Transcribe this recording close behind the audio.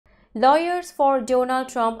Lawyers for Donald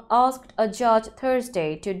Trump asked a judge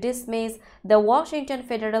Thursday to dismiss the Washington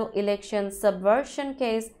federal election subversion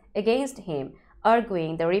case against him,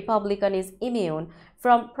 arguing the Republican is immune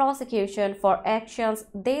from prosecution for actions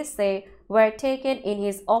they say were taken in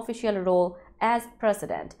his official role as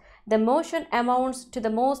president. The motion amounts to the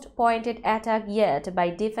most pointed attack yet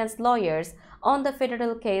by defense lawyers on the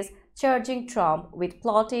federal case, charging Trump with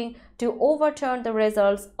plotting to overturn the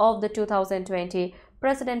results of the 2020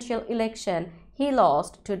 presidential election he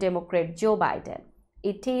lost to Democrat Joe Biden.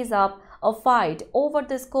 It tees up a fight over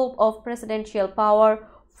the scope of presidential power,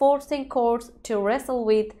 forcing courts to wrestle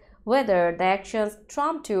with whether the actions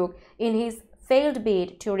Trump took in his failed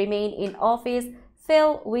bid to remain in office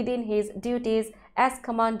fell within his duties as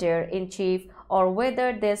commander-in-chief or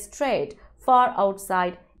whether they strayed far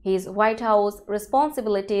outside his White House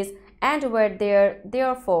responsibilities and were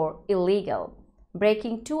therefore illegal.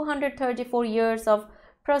 Breaking 234 years of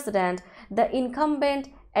precedent, the incumbent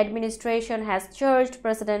administration has charged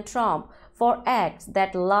President Trump for acts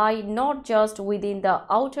that lie not just within the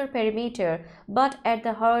outer perimeter but at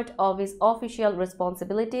the heart of his official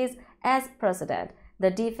responsibilities as president,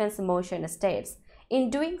 the defense motion states. In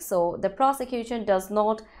doing so, the prosecution does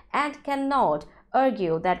not and cannot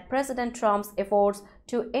argue that President Trump's efforts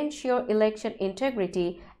to ensure election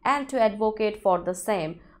integrity and to advocate for the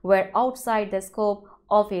same were outside the scope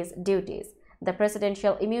of his duties. The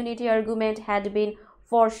presidential immunity argument had been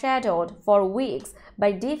foreshadowed for weeks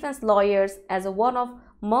by defense lawyers as one of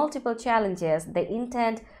multiple challenges they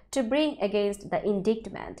intend to bring against the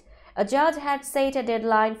indictment. A judge had set a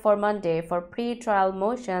deadline for Monday for pre-trial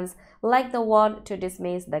motions like the one to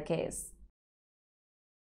dismiss the case.